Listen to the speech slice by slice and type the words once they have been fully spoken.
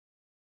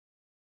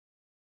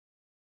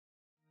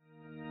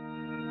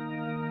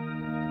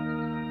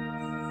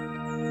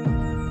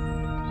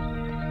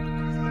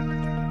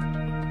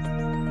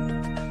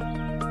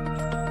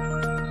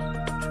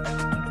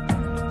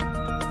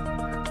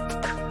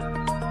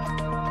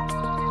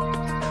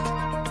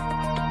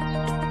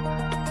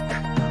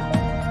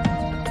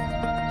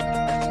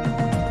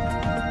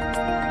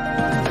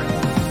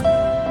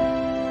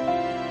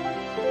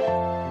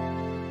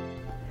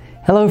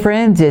Hello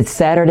friends, it's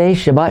Saturday,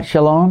 Shabbat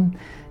Shalom.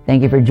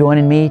 Thank you for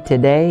joining me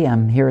today.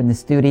 I'm here in the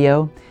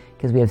studio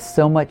because we have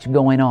so much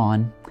going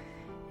on.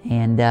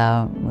 And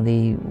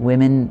the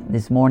women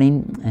this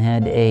morning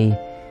had a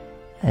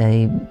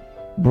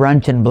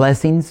brunch and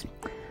blessings.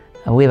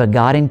 We have a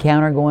God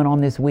encounter going on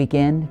this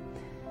weekend.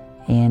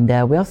 And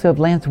we also have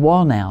Lance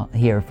Wallnau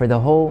here for the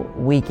whole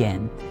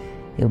weekend.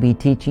 He'll be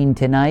teaching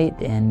tonight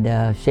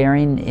and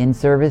sharing in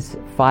service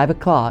 5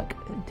 o'clock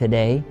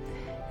today.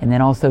 And then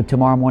also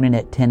tomorrow morning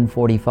at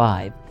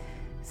 10:45.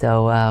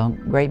 So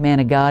great man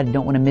of God. You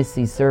don't want to miss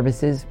these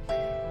services.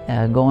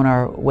 Go on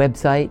our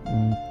website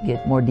and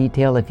get more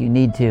detail if you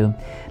need to.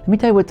 Let me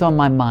tell you what's on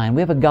my mind.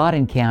 We have a God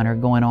encounter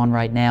going on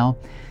right now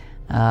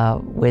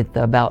with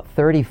about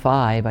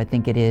 35, I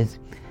think it is,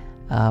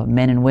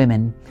 men and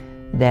women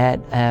that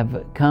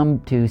have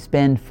come to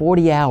spend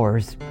 40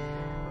 hours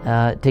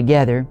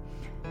together,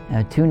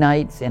 2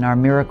 nights in our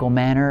Miracle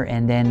Manor,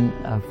 and then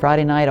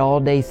Friday night all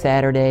day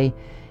Saturday.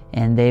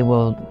 And they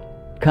will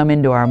come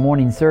into our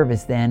morning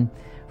service then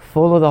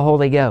full of the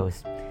Holy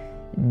Ghost.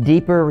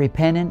 Deeper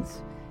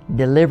repentance,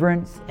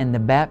 deliverance, and the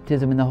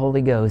baptism in the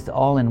Holy Ghost,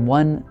 all in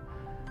one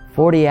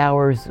 40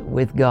 hours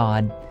with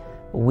God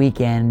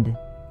weekend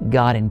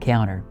God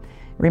encounter.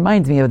 It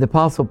reminds me of the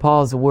Apostle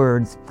Paul's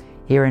words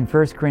here in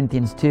 1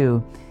 Corinthians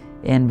 2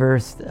 in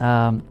verse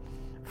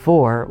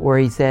 4, where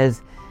he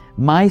says,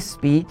 "My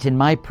speech and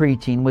my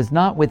preaching was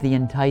not with the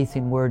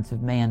enticing words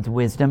of man's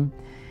wisdom,"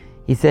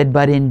 he said,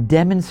 "but in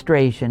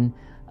demonstration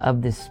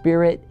of the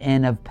Spirit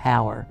and of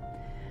power."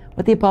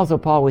 What the Apostle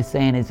Paul was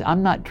saying is,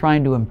 I'm not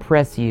trying to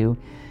impress you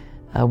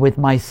with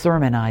my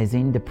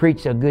sermonizing, to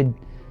preach a good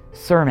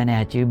sermon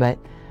at you, but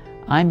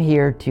I'm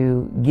here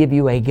to give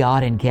you a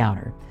God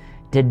encounter,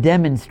 to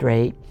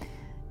demonstrate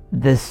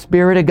the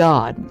Spirit of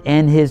God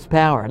and His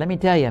power. Let me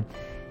tell you,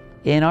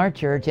 in our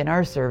church, in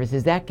our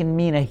services, that can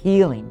mean a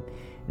healing.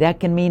 That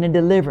can mean a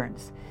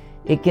deliverance.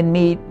 It can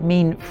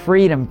mean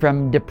freedom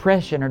from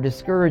depression or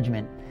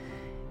discouragement.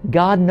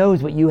 God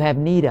knows what you have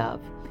need of.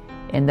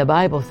 And the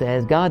Bible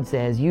says, God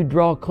says, you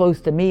draw close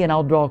to me and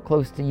I'll draw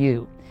close to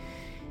you.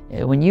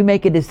 When you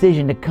make a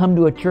decision to come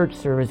to a church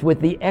service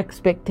with the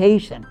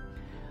expectation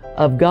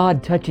of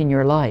God touching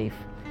your life,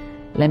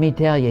 let me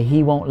tell you,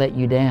 He won't let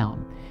you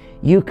down.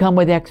 You come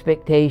with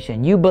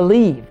expectation. You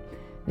believe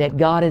that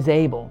God is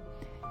able.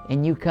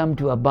 And you come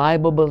to a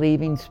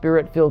Bible-believing,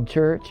 Spirit-filled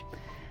church.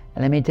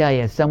 And let me tell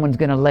you, someone's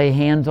going to lay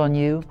hands on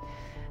you.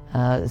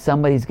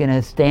 Somebody's going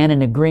to stand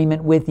in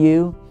agreement with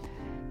you.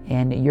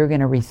 And you're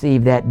going to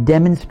receive that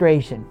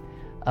demonstration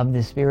of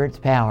the Spirit's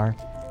power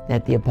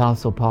that the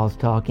Apostle Paul's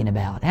talking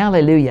about.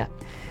 Hallelujah.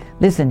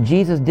 Listen,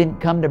 Jesus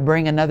didn't come to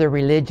bring another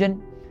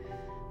religion.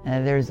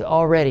 There's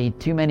already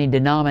too many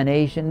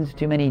denominations,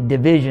 too many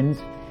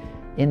divisions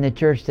in the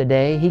church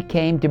today. He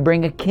came to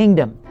bring a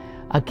kingdom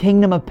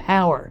of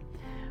power,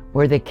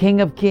 where the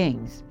King of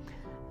Kings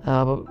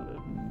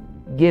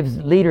gives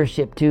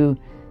leadership to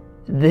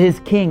His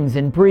kings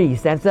and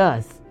priests, that's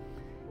us,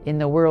 in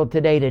the world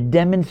today, to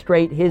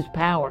demonstrate His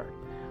power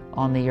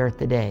on the earth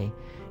today,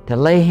 to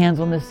lay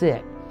hands on the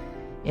sick.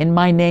 In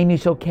my name you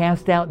shall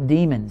cast out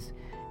demons,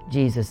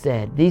 Jesus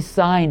said. These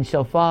signs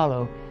shall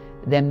follow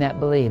them that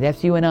believe.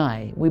 That's you and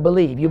I. We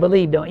believe. You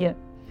believe, don't you?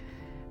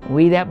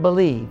 We that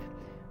believe,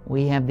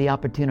 we have the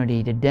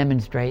opportunity to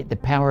demonstrate the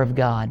power of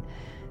God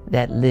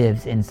that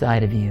lives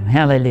inside of you.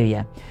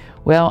 Hallelujah.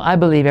 Well, I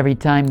believe every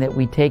time that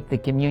we take the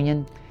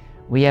communion,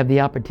 we have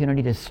the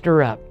opportunity to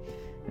stir up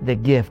the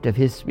gift of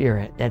His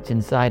Spirit that's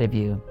inside of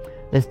you.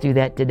 Let's do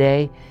that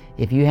today.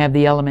 If you have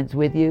the elements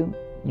with you,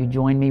 you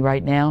join me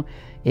right now.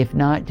 If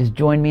not, just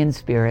join me in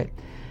spirit.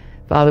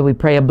 Father, we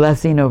pray a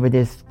blessing over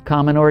this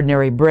common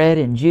ordinary bread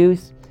and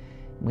juice.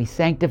 We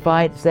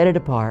sanctify it, set it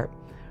apart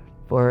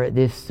for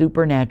this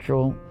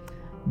supernatural,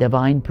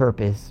 divine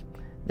purpose,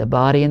 the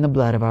body and the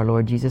blood of our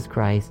Lord Jesus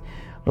Christ.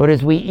 Lord,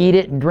 as we eat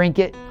it and drink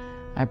it,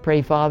 I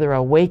pray, Father,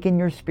 awaken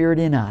your Spirit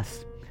in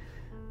us,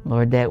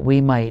 Lord, that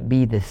we might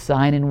be the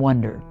sign and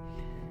wonder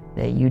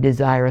that you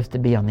desire us to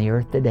be on the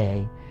earth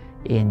today.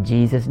 In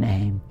Jesus'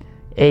 name,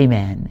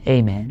 amen.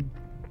 Amen.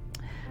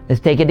 Let's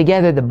take it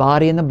together, the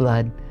body and the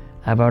blood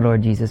of our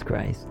Lord Jesus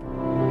Christ.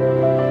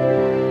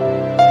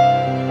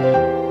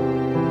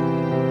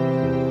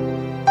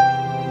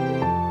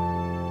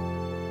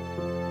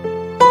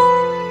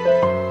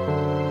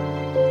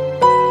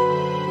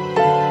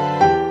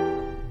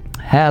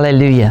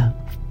 Hallelujah.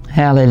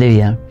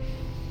 Hallelujah.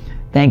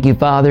 Thank you,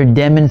 Father.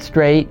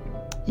 Demonstrate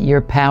your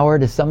power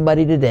to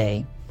somebody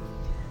today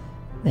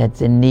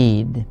that's in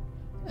need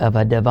of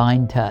a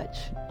divine touch.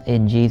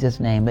 In Jesus'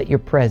 name, let your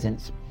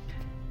presence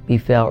be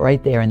felt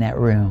right there in that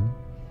room.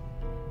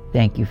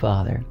 Thank you,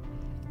 Father.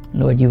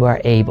 Lord, you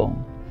are able.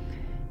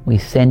 We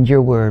send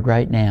your word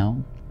right now.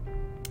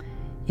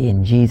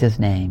 In Jesus'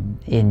 name.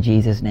 In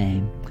Jesus'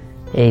 name.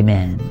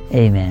 Amen.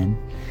 Amen.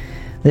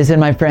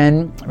 Listen, my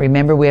friend,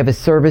 remember we have a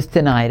service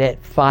tonight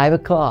at 5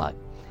 o'clock.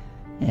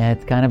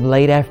 It's kind of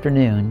late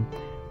afternoon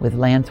with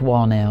Lance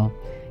Wallnau.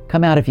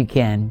 Come out if you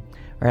can,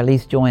 or at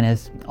least join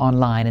us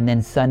online. And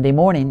then Sunday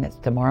morning, that's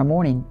tomorrow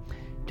morning,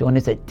 Join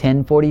us at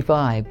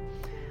 10:45.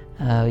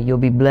 You'll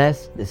be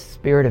blessed, the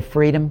spirit of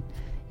freedom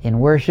in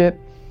worship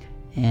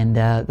and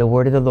the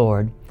word of the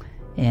Lord.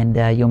 And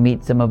you'll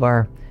meet some of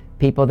our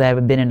people that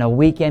have been in a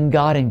weekend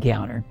God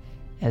encounter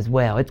as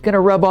well. It's going to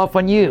rub off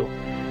on you.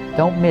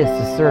 Don't miss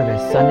the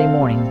service, Sunday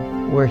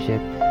morning worship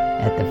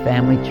at the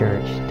Family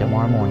Church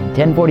tomorrow morning,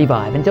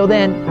 10:45. Until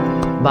then,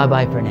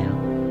 bye-bye for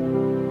now.